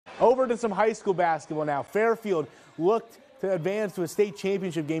Over to some high school basketball now. Fairfield looked to advance to a state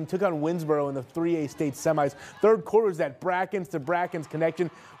championship game, took on Winsboro in the 3A state semis. Third quarter is that Brackens to Brackens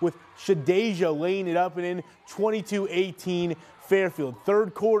connection with Shadeja laying it up and in 22-18 Fairfield.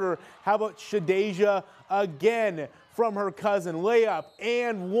 Third quarter, how about Shadeja again from her cousin, layup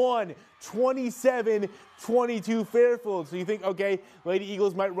and one, 27-22 Fairfield. So you think, okay, Lady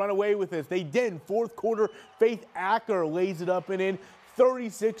Eagles might run away with this. They didn't. Fourth quarter, Faith Acker lays it up and in.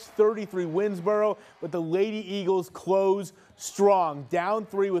 36-33 Winsboro, but the Lady Eagles close strong. Down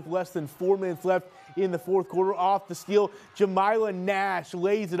 3 with less than 4 minutes left in the fourth quarter. Off the steal, Jamila Nash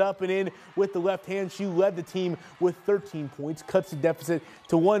lays it up and in with the left hand. She led the team with 13 points, cuts the deficit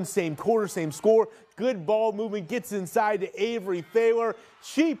to 1. Same quarter, same score. Good ball movement, gets inside to Avery Thaler.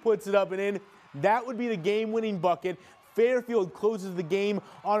 She puts it up and in. That would be the game-winning bucket. Fairfield closes the game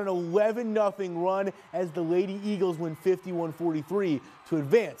on an 11-0 run as the Lady Eagles win 51-43 to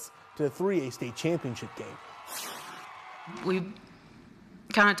advance to the 3A state championship game. We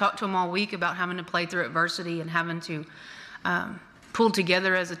kind of talked to them all week about having to play through adversity and having to pull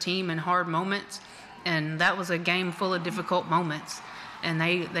together as a team in hard moments, and that was a game full of difficult moments. And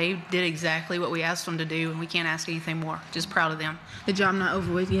they did exactly what we asked them to do, and we can't ask anything more. Just proud of them. The job not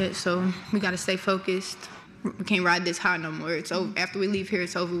over with yet, so we got to stay focused. We can't ride this high no more. It's over. After we leave here,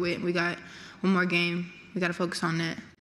 it's over with. We got one more game. We got to focus on that.